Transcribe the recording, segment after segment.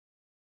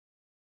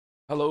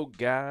Hello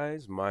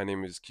guys, my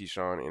name is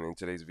Keyshawn, and in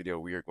today's video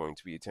we are going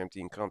to be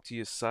attempting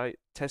CompTIA's site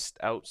test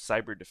out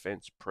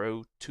CyberDefense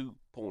Pro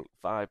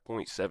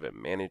 2.5.7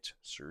 Managed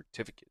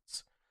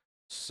Certificates.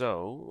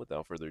 So,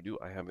 without further ado,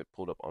 I have it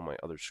pulled up on my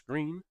other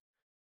screen.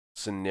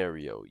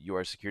 Scenario: you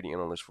are a security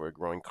analyst for a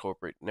growing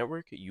corporate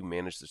network. You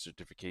manage the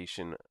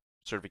certification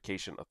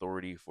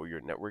authority for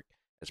your network.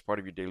 As part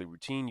of your daily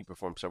routine, you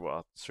perform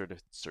several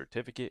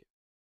certificate.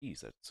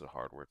 Geez, that's a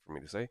hard word for me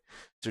to say.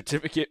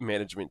 Certificate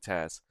management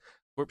tasks.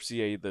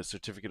 CompTIA, the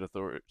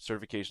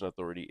certification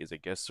authority, is a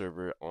guest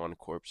server on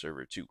Corp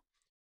Server 2.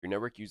 Your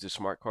network uses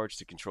smart cards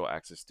to control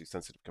access to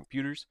sensitive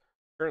computers.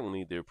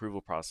 Currently, the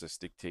approval process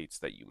dictates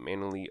that you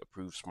manually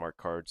approve smart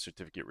card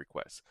certificate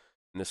requests.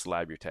 In this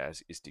lab, your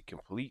task is to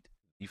complete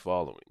the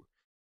following.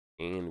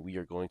 And we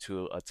are going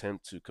to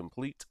attempt to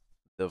complete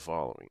the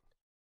following.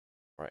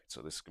 All right,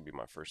 so this is going to be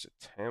my first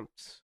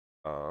attempt.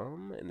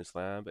 In this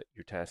lab,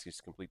 your task is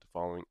to complete the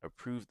following.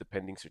 Approve the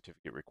pending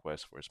certificate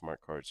request for a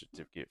smart card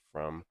certificate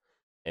from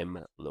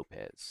M.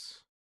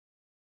 Lopez.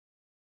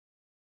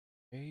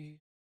 Okay.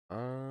 I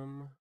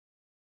don't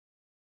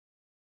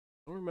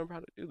remember how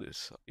to do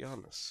this, I'll be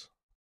honest.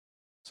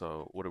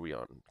 So what are we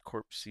on?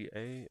 Corp CA?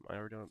 Am I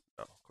already on?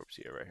 No, Corp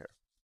CA right here.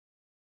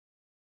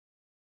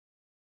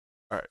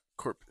 All right,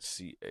 Corp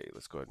CA.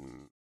 Let's go ahead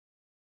and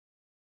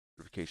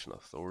certification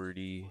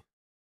authority.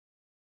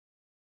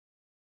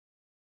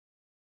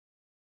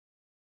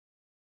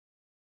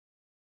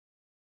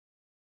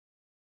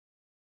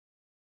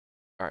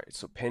 All right,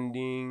 so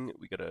pending.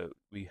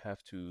 We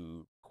have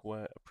to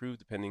approve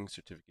the pending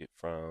certificate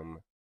from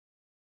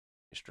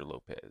Mr.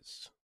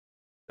 Lopez.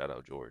 Shout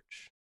out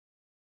George.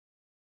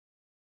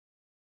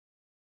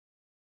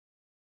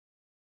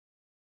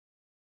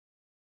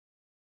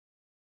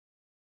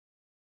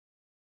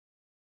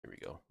 Here we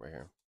go, right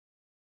here.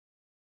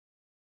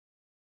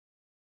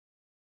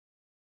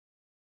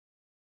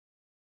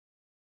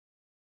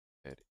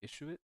 Head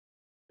issue it.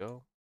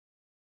 Go.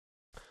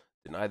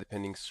 Deny the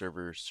pending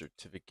server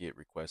certificate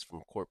request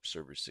from Corp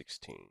Server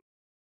 16.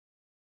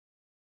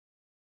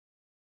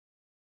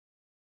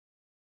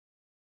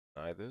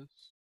 Deny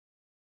this.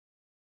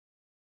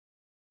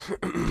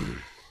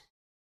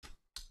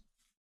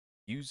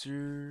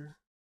 User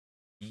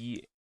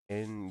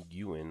EN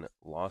Ewan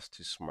lost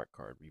his smart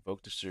card.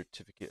 Revoke the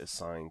certificate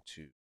assigned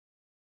to.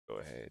 Go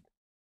ahead.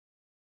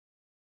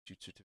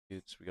 Shoot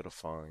certificates. We gotta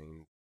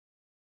find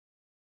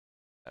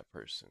that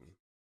person.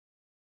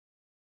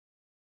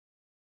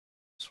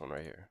 This one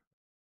right here.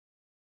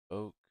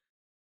 Oak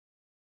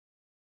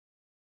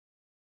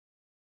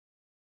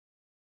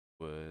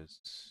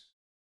was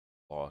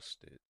lost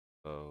it.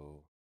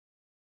 So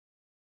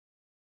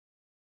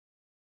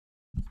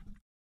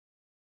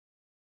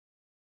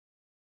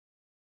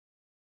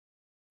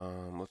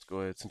let's go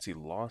ahead. Since he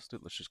lost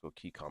it, let's just go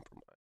key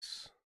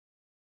compromise.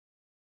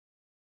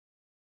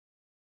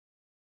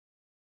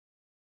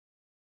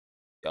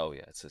 Oh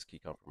yeah, it says key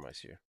compromise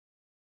here.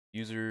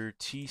 User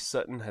T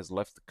Sutton has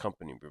left the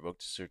company.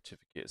 Revoked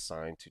certificate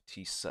assigned to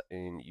T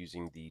Sutton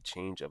using the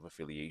change of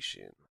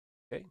affiliation.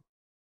 Okay.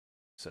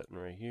 Sutton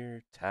right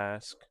here.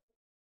 Task.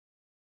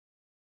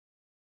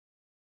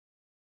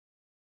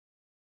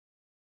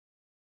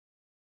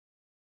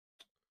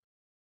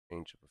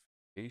 Change of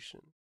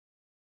affiliation.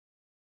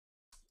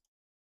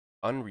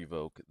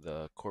 Unrevoke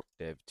the Corp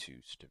Dev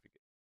 2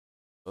 certificate.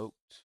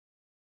 Revoked.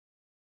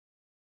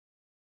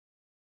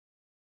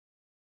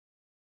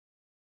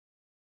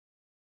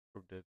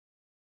 Corp Dev.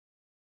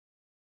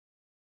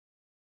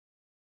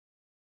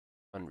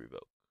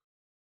 Unrevoke.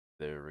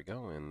 There we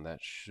go, and that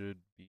should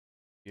be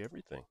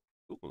everything.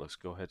 Ooh, let's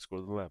go ahead and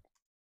score the lab.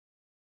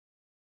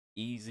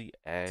 Easy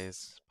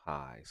as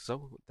pie.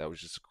 So that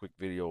was just a quick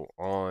video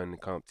on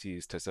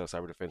CompTIA's TestOut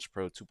CyberDefense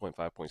Pro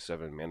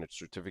 2.5.7 Managed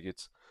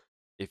Certificates.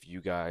 If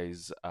you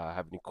guys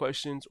have any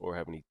questions or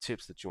have any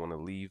tips that you want to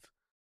leave,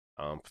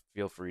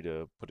 feel free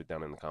to put it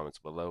down in the comments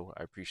below.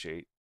 I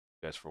appreciate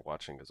you guys for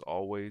watching as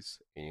always,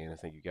 and I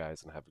thank you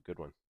guys and have a good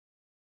one.